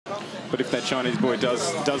But if that Chinese boy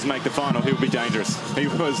does make the final, he'll be dangerous. He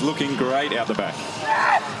was looking great out the back.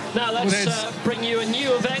 Now let's bring you a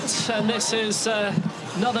new event, and this is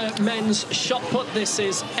another men's shot put. This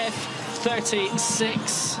is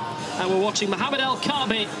F36, and we're watching Mohammed AL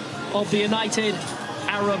KAABI of the United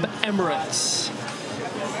Arab Emirates.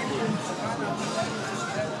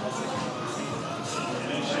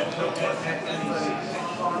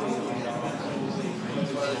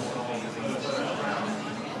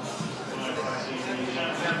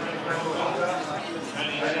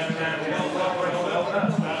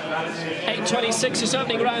 .826 is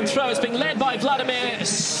opening round throw. It's being led by Vladimir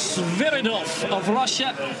SVIRIDOV of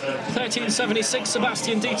Russia. 13.76,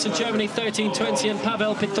 Sebastian DIETZ of Germany, 13.20, and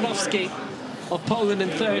Pawel PIOTROWSKI of Poland in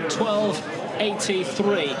third,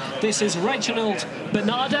 12.83. This is Reginald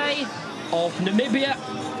BENADE of Namibia,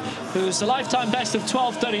 who's a lifetime best of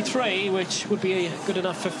 12.33, which would be good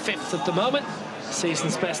enough for fifth at the moment.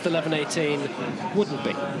 Season's best 11.18 wouldn't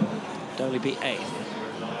be. It'd only be eighth.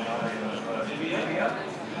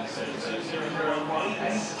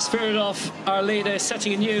 SVIRIDOV, our leader,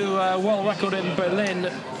 setting a new world record in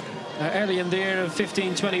Berlin early in the year of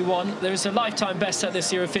 15.21. There's a lifetime best set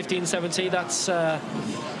this year of 15.70. That's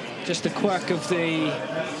just the quirk of the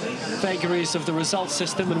vagaries of the results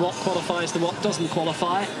system and what qualifies and what doesn't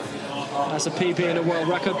qualify as a PB and a world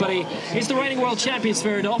record. But he's the reigning world champion,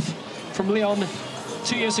 SVIRIDOV, from Lyon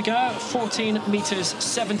 2 years ago, 14 meters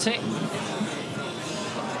 70.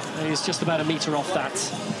 And he's just about a meter off that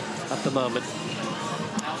at the moment.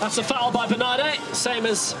 That's a foul by BENADE, same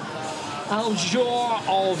as ALJBOOR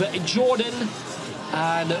of Jordan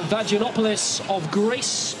and VAGIANNOPOULOS of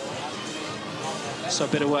Greece. So a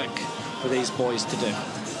bit of work for these boys to do.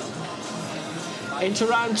 Into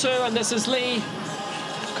round two, and this is Li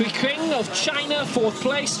Cuiqing of China, fourth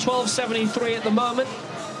place, 12.73 at the moment.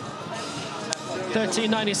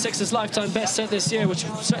 13.96 is lifetime best set this year, which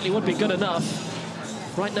certainly would be good enough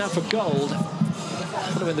right now for gold.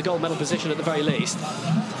 Put him in the gold medal position at the very least.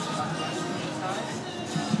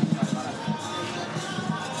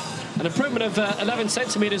 An improvement of 11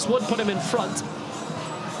 centimeters would put him in front.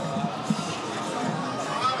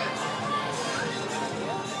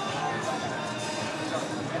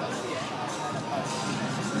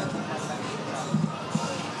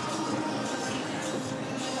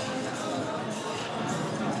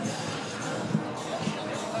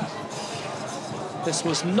 This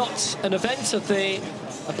was not an event at the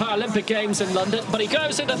Paralympic Games in London, but he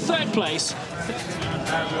goes into third place.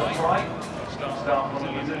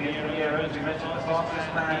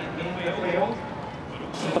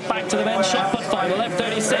 But back to the men's shot put final,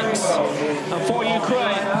 F36. And for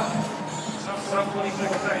Ukraine,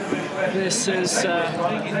 this is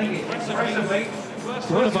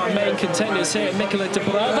one of our main contenders here, Mykola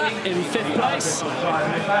DIBROVA, in fifth place.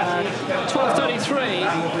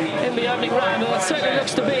 12.33 in the opening round, and it certainly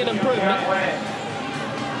looks to be an improvement.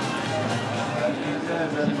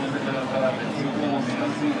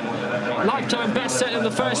 Lifetime best set in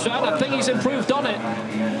the first round. I think he's improved on it.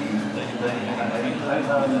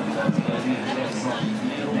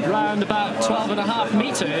 Round about 12.5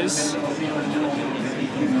 meters.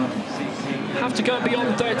 Have to go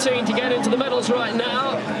beyond 13 to get into the medals right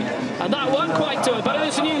now, and that won't quite do it, but it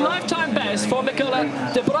is a new lifetime best for Mykola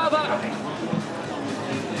DIBROVA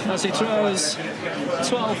as he throws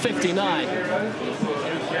 12.59.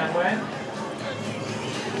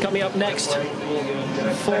 Coming up next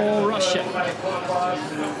for Russia,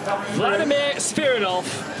 Vladimir SVIRIDOV,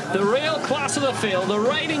 the real class of the field, the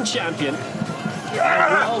reigning champion,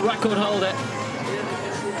 and world record holder,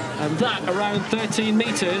 and that around 13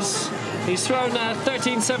 meters. He's thrown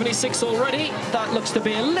 13.76 already. That looks to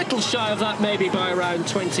be a little shy of that, maybe by around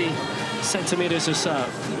 20 centimeters or so.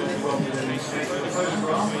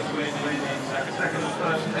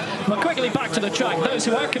 But quickly back to the track. Those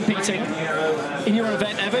who are competing in your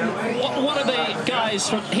event, Evan, what are the guys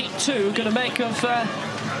from Heat 2 going to make of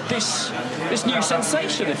this new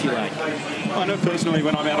sensation, if you like? I know personally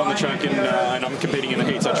when I'm out on the track and I'm competing in the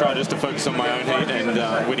heats, I try just to focus on my own heat and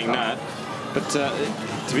winning that. But to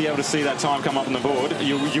be able to see that time come up on the board,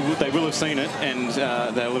 they will have seen it, and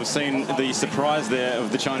they'll have seen the surprise there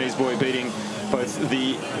of the Chinese boy beating both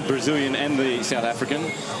the Brazilian and the South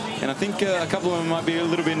African. And I think a couple of them might be a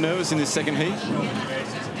little bit nervous in this second heat.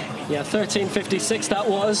 Yeah, 13.56 that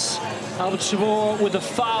was. ALJBOOR with a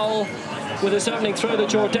foul with his opening throw, the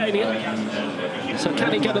Jordanian. So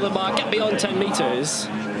can he get to the mark, get beyond 10 meters?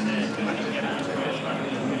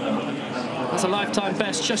 That's a lifetime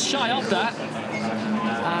best, just shy of that.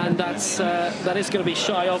 and that is going to be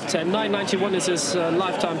shy of 10. 9.91 is his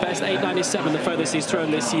lifetime best. 8.97 the furthest he's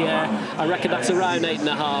thrown this year. I reckon that's around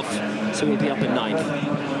 8.5, so we'll be up in 9.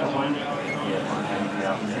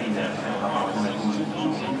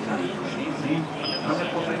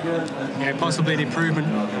 Yeah, possibly an improvement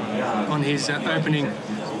on his opening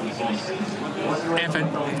effort,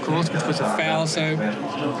 of course, which was a foul. So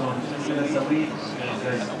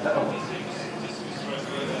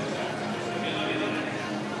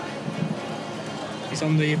he's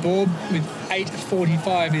on the board with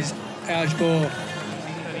 8.45 is ALJBOOR.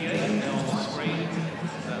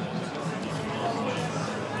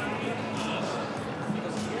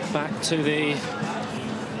 Back to the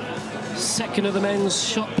second of the men's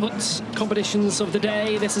shot put competitions of the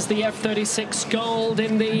day. This is the F36 gold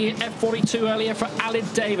in the F42 earlier for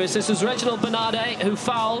Alid Davis. This is Reginald BENADE, who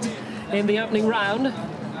fouled in the opening round.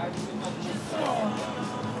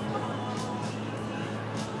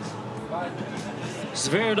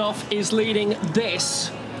 Sviridov is leading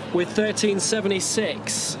this with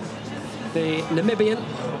 13.76. The Namibian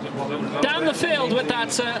down the field with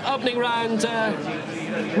that opening round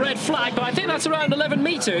red flag, but I think that's around 11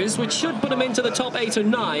 meters, which should put him into the top 8 or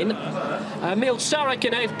 9. MIELCZAREK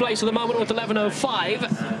in 8th place at the moment with 11.05.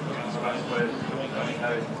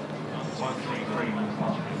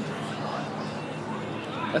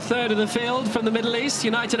 A third of the field from the Middle East,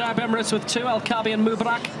 United Arab Emirates with 2, Al Kaabi and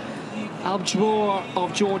MUBARAK. ALJBOOR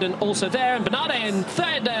of Jordan also there, and BENADE in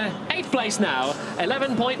 8th place now,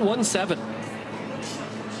 11.17.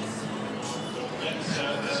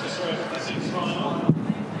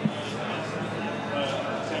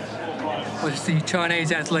 Well, it's the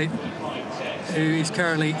Chinese athlete who is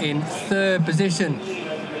currently in 3rd position,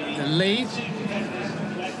 the lead.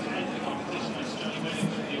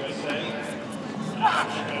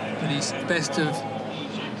 With his best of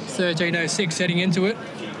 13.06 heading into it.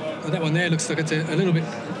 Well, that one there looks like it's a little bit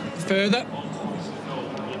further.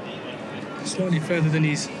 Slightly further than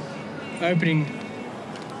his opening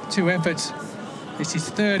 2 efforts. It's his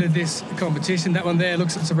 3rd of this competition. That one there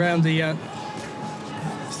looks like it's around the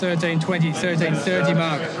 13.20, 13.30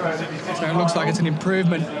 mark. So it looks like it's an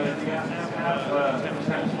improvement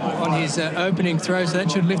on his opening throw. So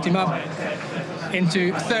that should lift him up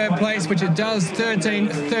into 3rd place, which it does,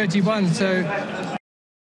 13.31. So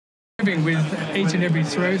with each and every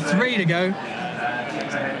throw. 3 to go.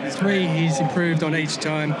 3 he's improved on each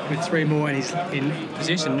time, with 3 more, and he's in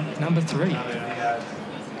position number 3.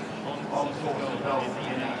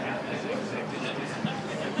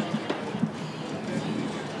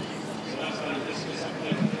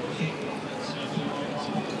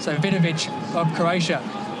 So Vidovic of Croatia,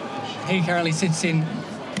 he currently sits in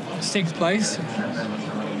 6th place.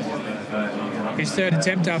 His 3rd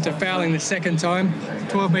attempt after fouling the 2nd time.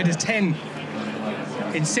 12 meters 10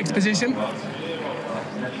 in 6th position.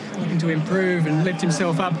 Looking to improve and lift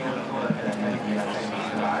himself up.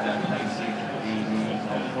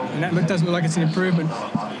 And that doesn't look like it's an improvement.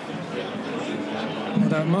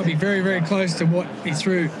 Although it might be very, very close to what he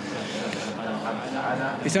threw.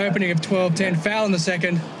 His opening of 12.10, foul in the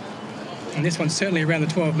 2nd. And this one's certainly around the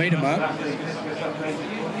 12-meter mark,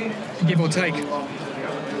 give or take.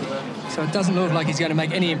 So it doesn't look like he's going to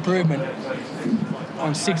make any improvement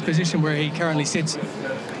on 6th position where he currently sits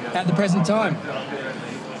at the present time.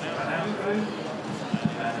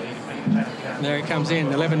 There it comes in,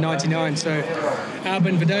 11.99. So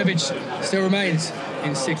Albin VIDOVIC still remains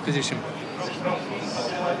in 6th position.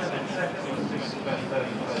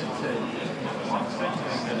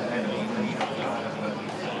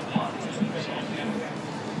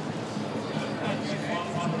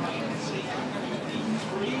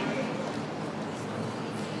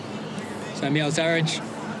 So MIELCZAREK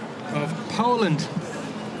of Poland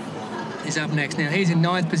is up next. Now he's in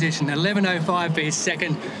 9th position, 11.05 for his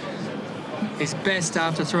 2nd. His best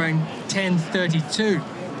after throwing 10.32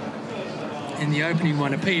 in the opening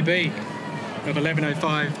one, a PB of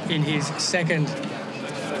 11.05 in his 2nd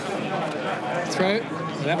throw.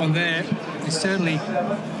 Well, that one there is certainly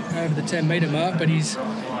over the 10-meter mark, but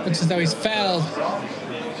looks as though he's fouled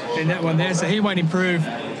in that one there, so he won't improve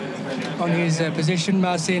on his position.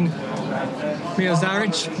 Marcin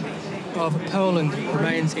MIELCZAREK of Poland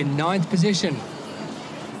remains in 9th position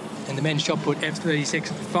in the men's shot put F36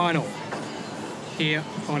 final here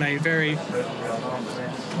on a very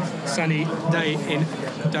sunny day in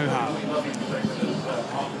Doha.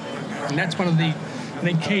 And that's one of the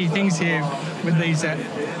key things here with these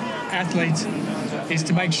athletes, is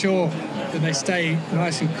to make sure that they stay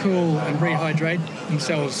nice and cool and rehydrate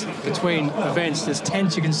themselves between events. There's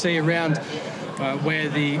tents you can see around where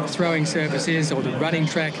the throwing surface is, or the running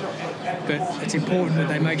track, but it's important that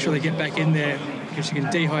they make sure they get back in there because you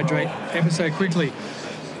can dehydrate ever so quickly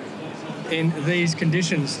in these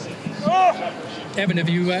conditions. Evan, have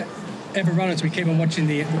you ever run as we keep on watching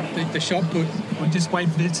the shot put? We'll just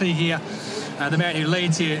wait to see here the man who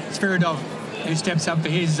leads here, Sviridov, who steps up for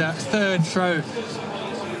his third throw.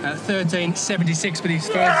 13.76 with his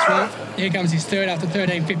first throw. Here comes his third after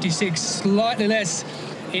 13.56. Slightly less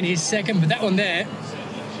in his second, but that one there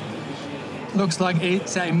looks like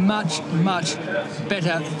it's a much, much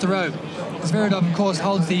better throw. Sviridov, of course,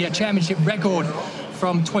 holds the championship record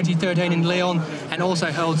from 2013 in Lyon and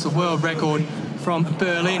also holds the world record from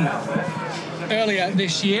Berlin earlier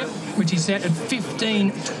this year, which he set at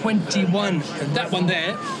 15.21. And that one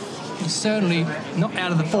there is certainly not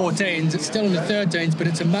out of the 14s. It's still in the 13s, but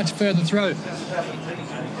it's a much further throw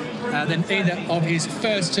than either of his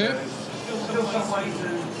first two.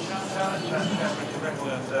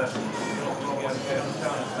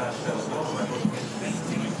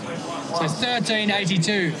 So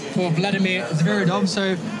 13.82 for Vladimir SVIRIDOV.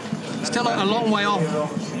 So still a long way off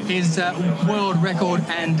his world record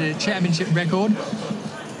and championship record.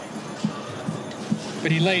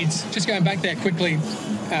 But he leads. Just going back there quickly,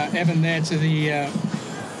 Evan, there to the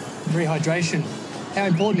rehydration. How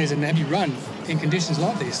important is it to have you run in conditions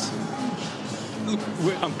like this? Look,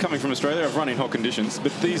 I'm coming from Australia. I've run in hot conditions,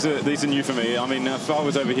 but these are new for me. I mean, if I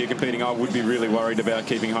was over here competing, I would be really worried about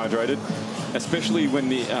keeping hydrated, especially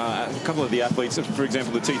when a couple of the athletes, for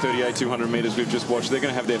example, the T38 200 metres we've just watched, they're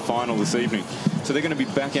going to have their final this evening. So they're going to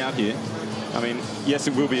be back out here. I mean, yes,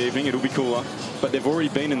 it will be evening, it'll be cooler, but they've already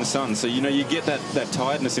been in the sun. So, you know, you get that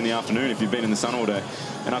tiredness in the afternoon if you've been in the sun all day.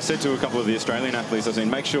 And I've said to a couple of the Australian athletes, I've said,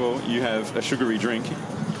 make sure you have a sugary drink,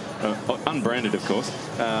 unbranded, of course,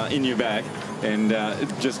 in your bag. And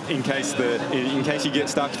just in case you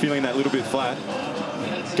start feeling that little bit flat,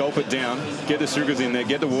 gulp it down, get the sugars in there,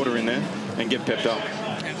 get the water in there, and get pepped up.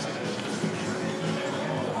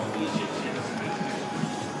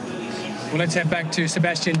 Well, let's head back to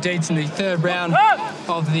Sebastian DIETZ in the third round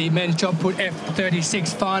of the men's shot put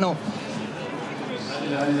F36 final.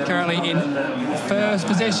 Currently in first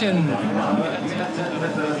position.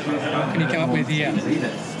 What can he come up with here?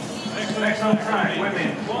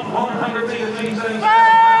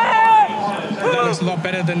 That looks a lot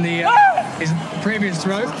better than his previous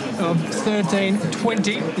throw of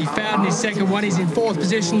 13.20. He fouled in his second one. He's in fourth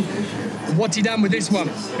position. What's he done with this one?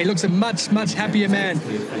 He looks a much, much happier man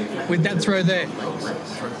with that throw there.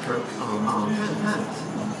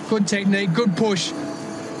 Good technique, good push.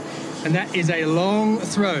 And that is a long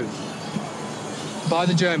throw by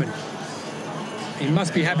the German. He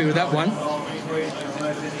must be happy with that one.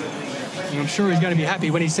 And I'm sure he's going to be happy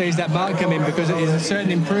when he sees that mark come in, because it is a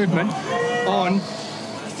certain improvement on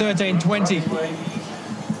 13.20.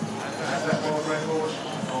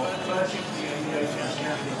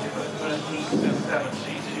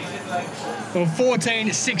 Well,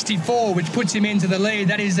 14.64, which puts him into the lead.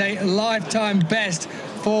 That is a lifetime best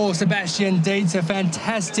for Sebastian DIETZ. A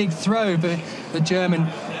fantastic throw for the German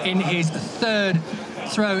in his third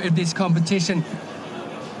throw of this competition.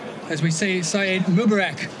 As we see Saeed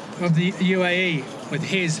MUBARAK of the UAE with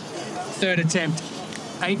his third attempt,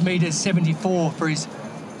 8.74 for his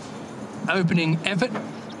opening effort.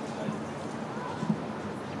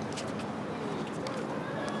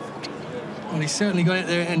 Well, he's certainly got it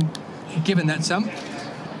there and given that some.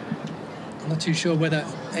 I'm not too sure whether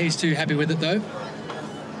he's too happy with it, though.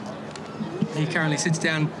 He currently sits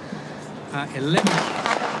down 11th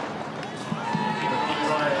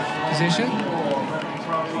position.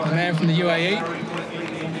 The man from the UAE.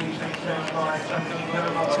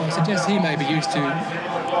 So I suggest he may be used to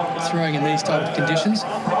throwing in these type of conditions.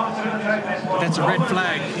 That's a red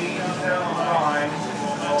flag.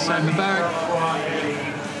 So MUBARAK,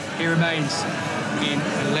 he remains in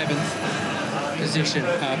 11th position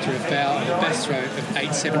after a foul of the best throw of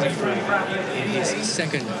 8.74 in his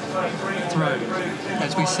second throw.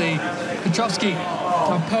 As we see Piotrowski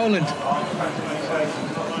of Poland,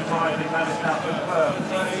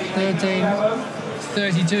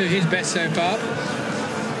 13.32, his best so far.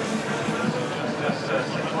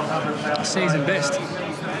 Season best,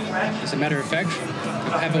 as a matter of fact,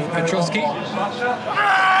 for Pawel Piotrowski.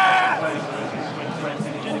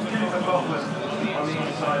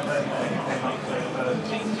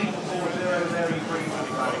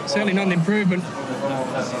 Certainly not an improvement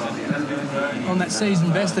on that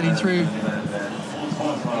season best that he threw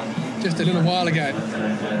just a little while ago.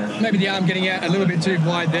 Maybe the arm getting out a little bit too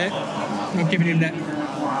wide there, not giving him that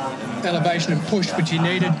elevation and push which he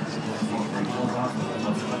needed.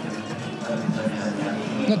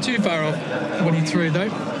 Not too far off what he threw though.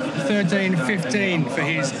 13.15 for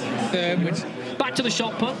his third, which... Back to the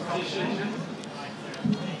shot put.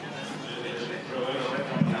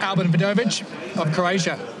 Albin VIDOVIC of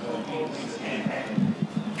Croatia.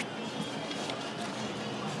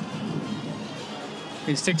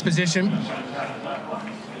 In sixth position.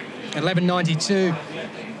 11.92,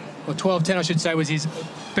 or 12.10 I should say, was his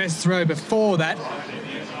best throw before that.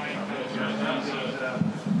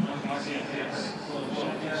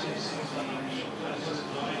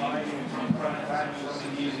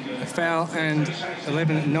 A foul and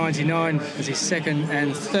 11.99 as his second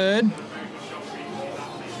and third.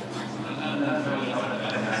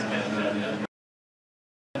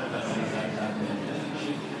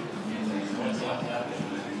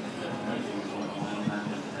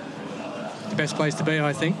 The best place to be,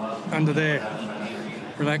 I think, under there,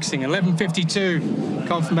 relaxing. 11.52,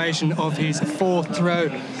 confirmation of his fourth throw.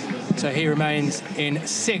 So he remains in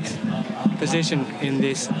sixth position in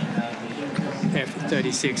this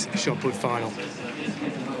F36 shot put final.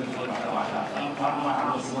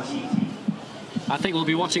 I think we'll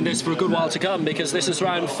be watching this for a good while to come, because this is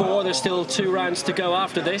round 4. There's still 2 rounds to go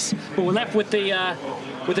after this. But we're left with the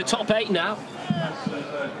top 8 now.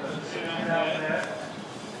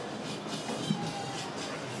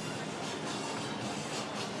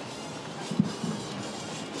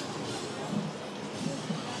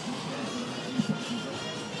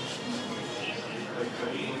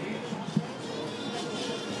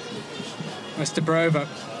 That's DIBROVA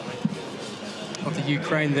of the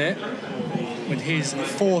Ukraine there with his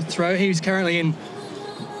fourth throw. He's currently in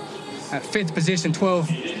fifth position.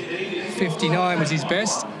 12.59 was his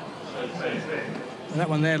best. And that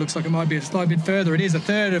one there looks like it might be a slight bit further. It is a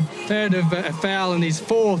third of a foul, and his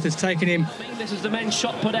fourth has taken him. This is the men's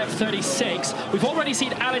shot put F36. We've already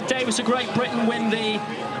seen Aled Davis of Great Britain win the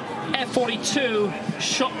F42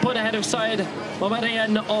 shot put ahead of Saeed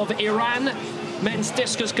MUBARAK of Iran. Men's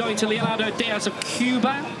discus going to Leonardo Diaz of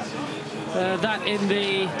Cuba. That in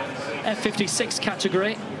the F56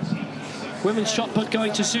 category. Women's shot put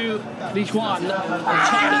going to Zhu Lijuan of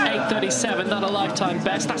China, 8.37. Not a lifetime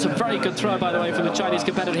best. That's a very good throw, by the way, from the Chinese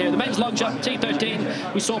competitor here. The men's long jump,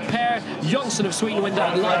 T13. We saw Per Jonsson of Sweden win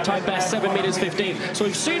that lifetime best, 7.15 meters. So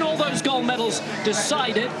we've seen all those gold medals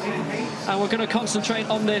decided, and we're going to concentrate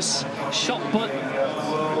on this shot put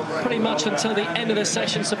pretty much until the end of the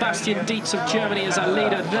session. Sebastian DIETZ of Germany is our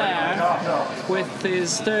leader there with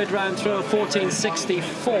his third round throw of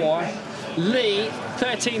 14.64. Lee,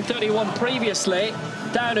 13.31 previously,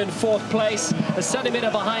 down in fourth place, a centimetre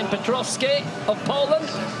behind PIOTROWSKI of Poland.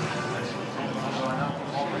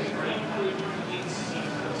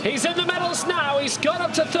 He's in the medals now. He's gone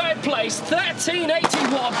up to third place,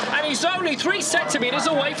 13.81, and he's only 3 centimetres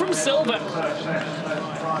away from silver.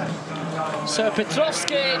 So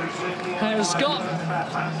PIOTROWSKI has got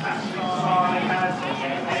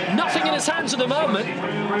nothing in his hands at the moment.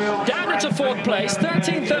 Down into fourth place,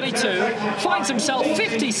 13.32, finds himself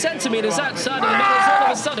 50 centimetres outside of the medals all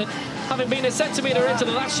of a sudden, having been a centimetre into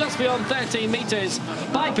the last, just beyond 13 metres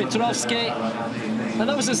by PIOTROWSKI. And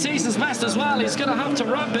that was the season's best as well. He's going to have to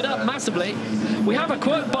ramp it up massively. We have a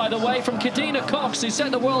quote, by the way, from Kadina Cox, who set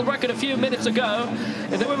the world record a few minutes ago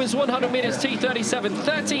in the women's 100 metres T37,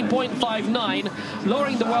 13.59,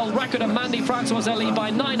 lowering the world record of Mandy Francois Ali by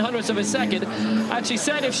 900ths of a second. And she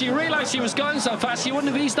said if she realised she was going so fast, she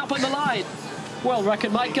wouldn't have eased up on the line. World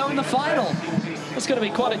record might go in the final. It's going to be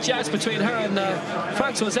quite a joust between her and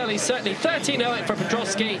Francois Ali, certainly. 13.08 for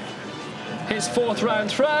PIOTROWSKI, his fourth round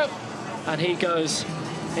throw. And he goes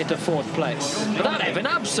into fourth place. But that had been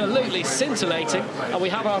absolutely scintillating, and we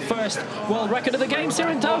have our first world record of the Games here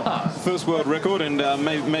in Doha. First world record, and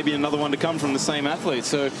maybe another one to come from the same athlete.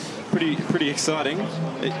 So pretty exciting.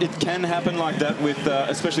 It can happen like that with,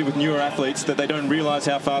 especially with newer athletes, that they don't realise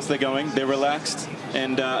how fast they're going. They're relaxed,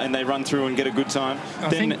 and they run through and get a good time.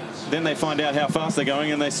 Then they find out how fast they're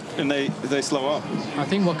going, and they slow up. I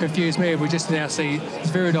think what confused me, we just now see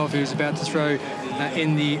Zviridov, who's about to throw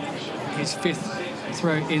his fifth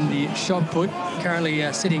throw in the shot put, currently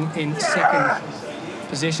sitting in second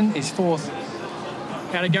position, his fourth.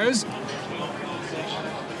 Out it goes.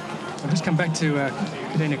 I'll just come back to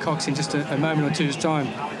Kadina Cox in just a moment or two's time.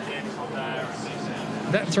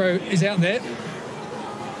 That throw is out there.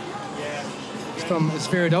 It's from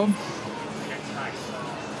Zviridov.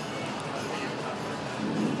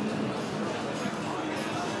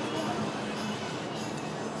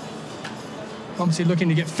 Obviously looking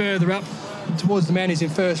to get further up towards the man who's in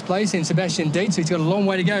first place, in Sebastian DIETZ. He's got a long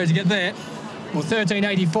way to go to get there. Well,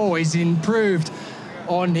 13.84, he's improved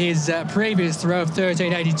on his previous throw of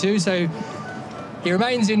 13.82, so he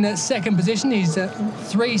remains in second position. He's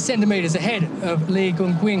 3 centimetres ahead of Li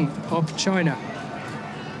Gongqing of China.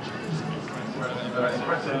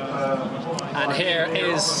 And here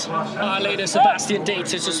is our leader, Sebastian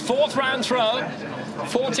DIETZ. It's his fourth round throw,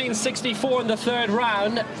 14.64 in the third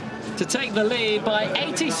round, to take the lead by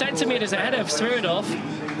 80 centimetres ahead of Sviridov.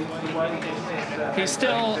 He's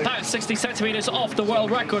still about 60 centimetres off the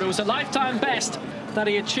world record. It was a lifetime best that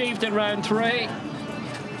he achieved in round 3.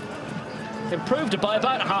 Improved it by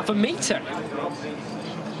about half a metre.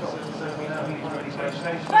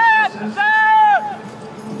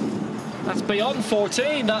 That's beyond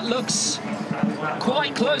 14. That looks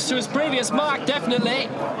quite close to his previous mark, definitely.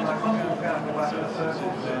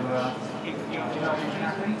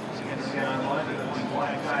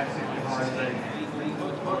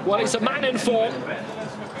 Well, he's a man in form.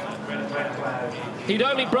 He'd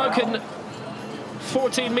only broken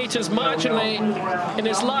 14 metres marginally in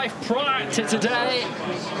his life prior to today.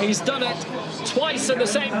 He's done it twice in the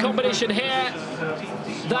same competition here.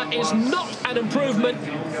 That is not an improvement,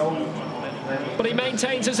 but he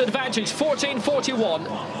maintains his advantage.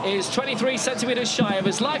 14.41 is 23 centimetres shy of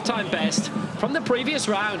his lifetime best from the previous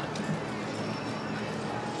round.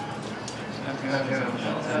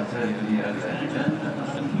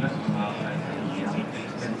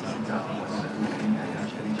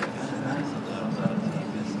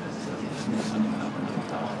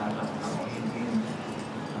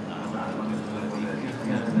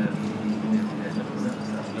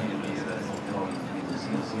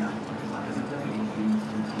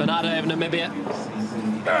 BENADE of Namibia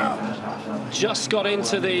just got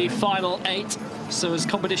into the final 8, so his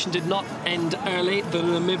competition did not end early. The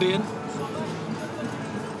Namibian.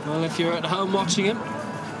 Well, if you're at home watching him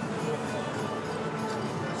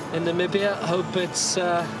in Namibia, I hope it's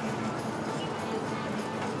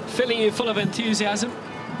filling you full of enthusiasm.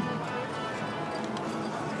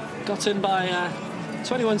 Got in by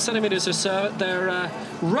 21 centimetres or so. They're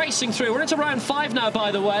racing through. We're into round 5 now,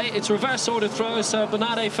 by the way. It's reverse order throws, so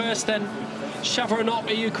BENADE first, then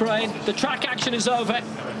ZHAIVORONOK of Ukraine. The track action is over.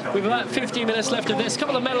 We've about 15 minutes left of this. A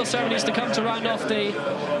couple of medal ceremonies to come to round off the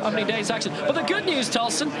opening day's action. But the good news,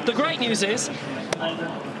 Tolson, the great news is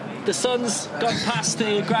the sun's gone past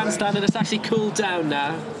the grandstand and it's actually cooled down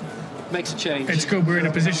now. Makes a change. It's good. We're in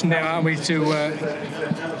a position now, aren't we,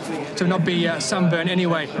 to not be sunburned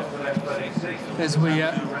anyway, as we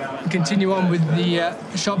continue on with the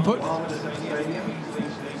shot put.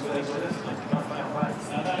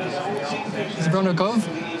 ZHAIVORONOK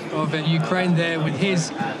of Ukraine there with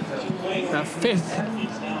his 5th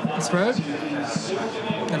throw.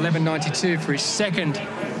 11.92 for his second,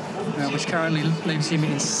 which currently leaves him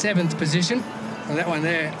in 7th position. And that one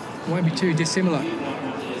there won't be too dissimilar.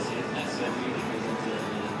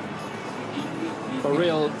 A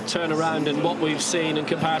real turnaround in what we've seen in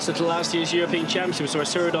comparison to last year's European Championships, where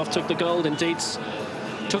Sviridov took the gold and DIETZ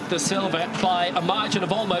took the silver by a margin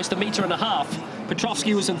of almost 1.5 meters.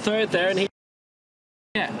 Petrovsky was in 3rd there, and he...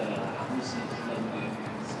 Yeah.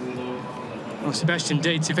 Well, Sebastian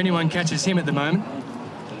DIETZ, if anyone catches him at the moment,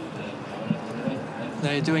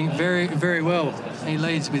 they're doing very, very well. He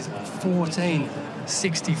leads with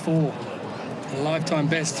 14.64, a lifetime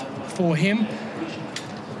best for him.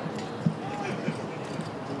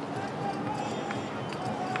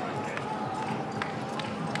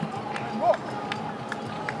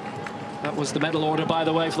 That was the medal order, by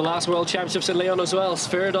the way, for the last World Championships in Lyon as well.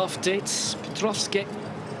 Sviridov, DIETZ, Petrovsky.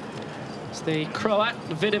 As the Croat,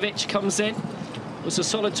 Vidovic, comes in. Was a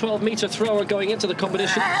solid 12-meter thrower going into the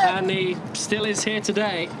competition, and he still is here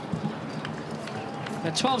today.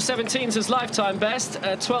 12.17 is his lifetime best,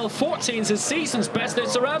 12.14 is his season's best.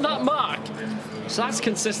 It's around that mark. So that's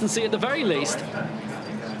consistency at the very least.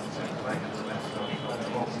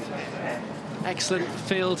 Excellent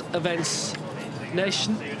field events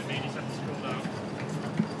nation.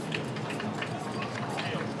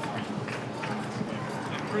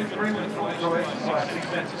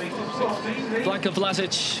 Blanka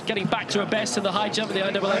Vlasic getting back to her best in the high jump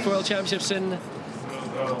at the IAAF World Championships in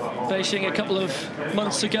Beijing a couple of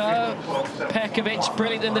months ago. Perkovic,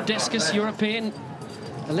 brilliant in the discus, European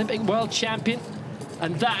Olympic world champion.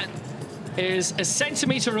 And that is a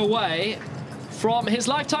centimetre away from his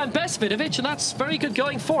lifetime best, Vidovic, and that's very good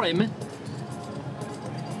going for him.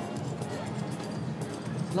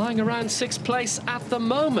 Lying around 6th place at the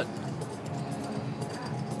moment.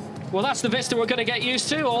 Well, that's the vista we're going to get used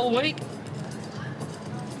to all week.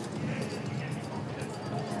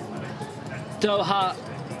 Doha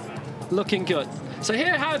looking good. So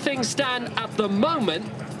here are how things stand at the moment.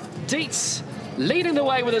 DIETZ leading the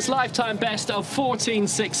way with his lifetime best of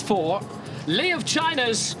 14.64. Li of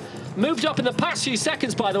China's moved up in the past few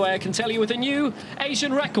seconds, by the way, I can tell you, with a new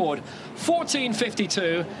Asian record,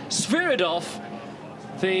 14.52. Sviridov,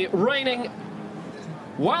 the reigning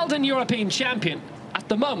world and European champion at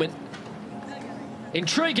the moment,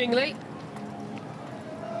 intriguingly,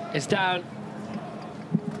 is down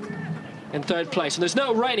in third place. And there's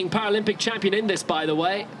no reigning Paralympic champion in this, by the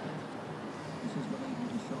way.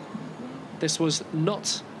 This was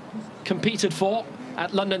not competed for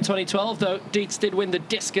at London 2012, though DIETZ did win the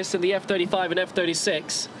discus in the F35 and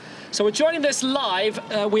F36. So we're joining this live.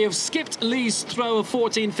 We have skipped Lee's throw of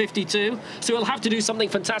 14.52, so he'll have to do something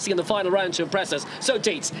fantastic in the final round to impress us. So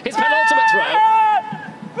DIETZ, his penultimate throw.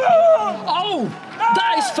 Oh,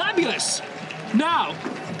 that is fabulous. Now,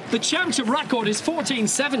 the championship record is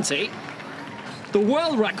 14.70. The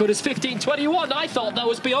world record is 15.21. I thought that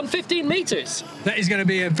was beyond 15 meters. That is going to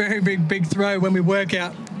be a very big throw when we work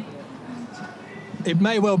out. It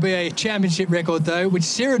may well be a championship record, though, which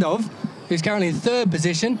ZVIRIDOV, who's currently in third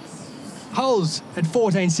position, holds at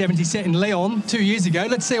 14.70 set in Lyon 2 years ago.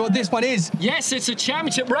 Let's see what this one is. Yes, it's a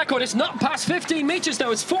championship record. It's not past 15 meters,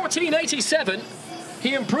 though. It's 14.87.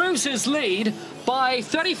 He improves his lead by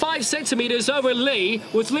 35 centimeters over Lee,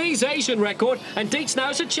 with Lee's Asian record, and DIETZ now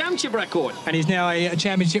is a championship record. And he's now a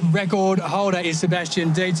championship record holder, is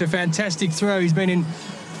Sebastian DIETZ. A fantastic throw. He's been in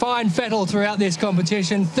fine fettle throughout this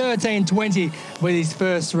competition. 13.20 with his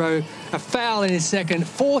first throw, a foul in his second,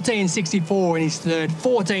 14.64 in his third,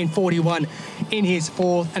 14.41 in his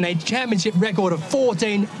fourth, and a championship record of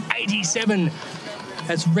 14.87.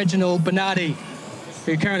 That's Reginald BENADE,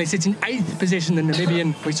 who currently sits in 8th position, the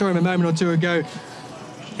Namibian. We saw him a moment or two ago.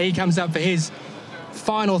 He comes up for his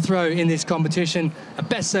final throw in this competition, a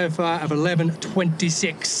best so far of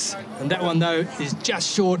 11.26. And that one, though, is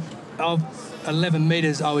just short of 11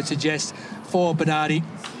 meters, I would suggest, for BENADE.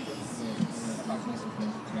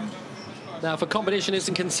 Now, if a competition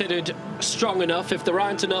isn't considered strong enough, if there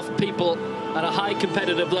aren't enough people at a high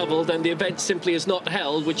competitive level, then the event simply is not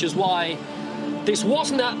held, which is why this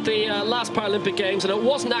wasn't at the last Paralympic Games, and it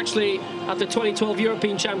wasn't actually at the 2012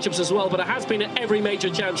 European Championships as well, but it has been at every major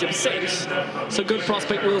championship since. So good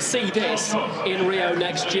prospect we'll see this in Rio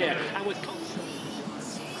next year. And with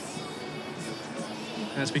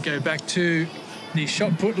as we go back to the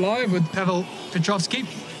shot put live with Pawel PIOTROWSKI.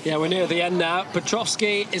 Yeah, we're near the end now.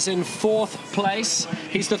 PIOTROWSKI is in 4th place.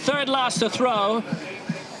 He's the third last to throw.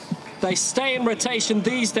 They stay in rotation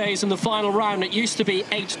these days in the final round. It used to be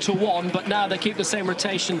 8-1, but now they keep the same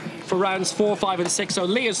rotation for rounds 4, 5, and 6. So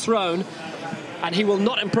Lee has thrown, and he will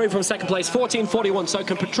not improve from second place. 14.41. So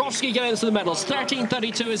can PIOTROWSKI get into the medals?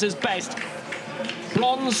 13.32 is his best.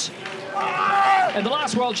 Bronze in the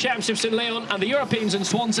last World Championships in Lyon and the Europeans in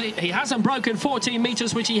Swansea. He hasn't broken 14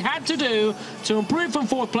 meters, which he had to do to improve from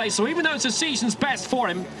 4th place. So even though it's a season's best for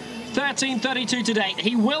him, 13.32 to date,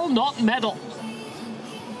 he will not medal.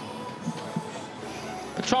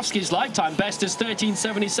 PIOTROWSKI's lifetime best is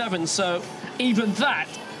 13.77, so even that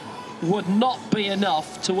would not be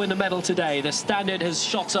enough to win a medal today. The standard has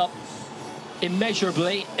shot up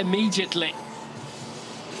immeasurably, immediately.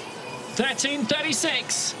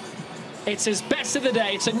 13.36. It's his best of the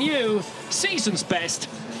day. It's a new season's best,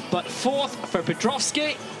 but 4th for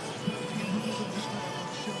PIOTROWSKI.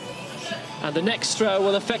 And the next throw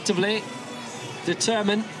will effectively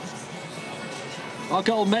determine our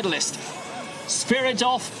gold medalist.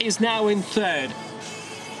 ZVIRIDOV is now in 3rd.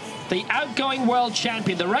 The outgoing world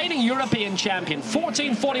champion, the reigning European champion,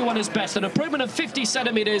 14.41 is best, an improvement of 50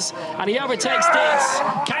 centimeters, and he overtakes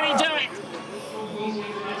DIETZ. Can he do it?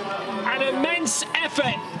 An immense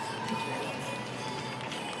effort.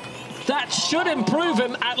 That should improve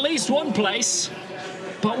him at least 1 place,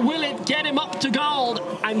 but will it get him up to gold?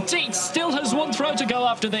 And DIETZ still has 1 throw to go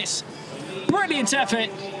after this. Brilliant effort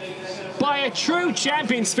by a true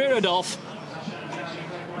champion, ZVIRIDOV.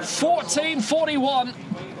 14.41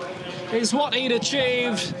 is what he'd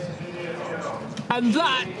achieved, and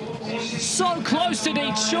that so close to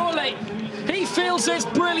DIETZ. Surely he feels it's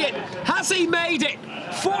brilliant. Has he made it?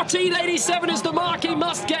 14.87 is the mark he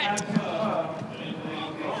must get.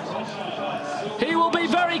 He will be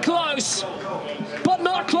very close, but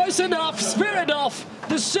not close enough. ZVIRIDOV,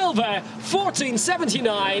 the silver,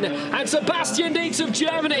 14.79, and Sebastian DIETZ of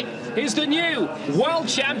Germany is the new world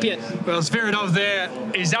champion. Well, ZVIRIDOV there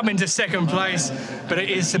is up into 2nd place, but it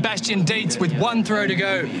is Sebastian DIETZ with 1 throw to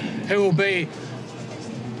go who will be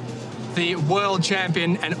the world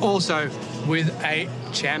champion, and also with a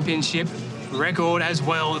championship record as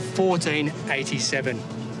well of 14.87.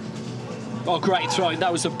 Oh, great throwing.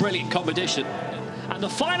 That was a brilliant competition. And the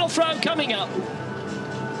final throw coming up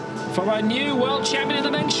for our new world champion in the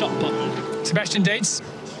men's shot put. Sebastian DIETZ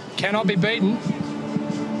cannot be beaten.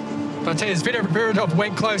 But I tell you, ZVIRIDOV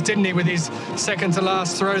went close, didn't he, with his 2nd to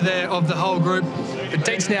last throw there of the whole group. But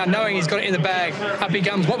DIETZ now, knowing he's got it in the bag, up he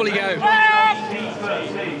comes. What will he go?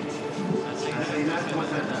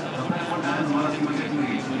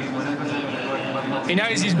 He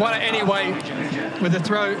knows he's won it anyway with a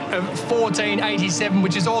throw of 14.87,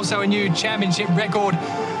 which is also a new championship record,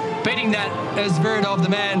 beating that as Zviridov, the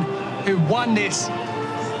man who won this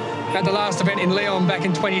at the last event in Lyon back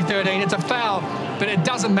in 2013. It's a foul, but it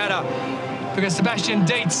doesn't matter because Sebastian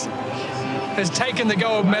DIETZ has taken the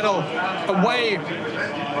gold medal away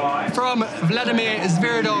from Vladimir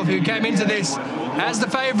SVIRIDOV, who came into this as the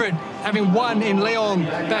favourite, having won in Lyon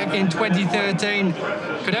back in 2013.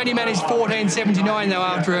 Could only manage 14.79 though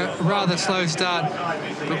after a rather slow start.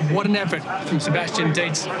 But what an effort from Sebastian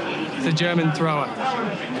DIETZ, the German thrower.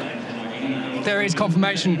 There is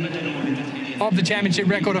confirmation of the championship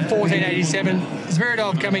record of 14.87.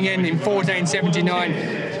 Zviridov coming in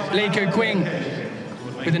 14.79. Li Cuiqing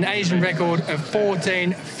with an Asian record of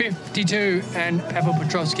 14.52, and Pawel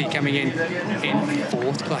PIOTROWSKI coming in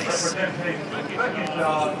 4th place.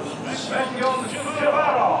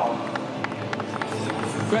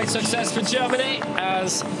 Great success for Germany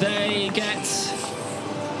as they get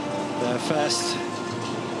their first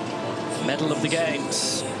medal of the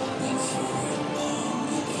Games.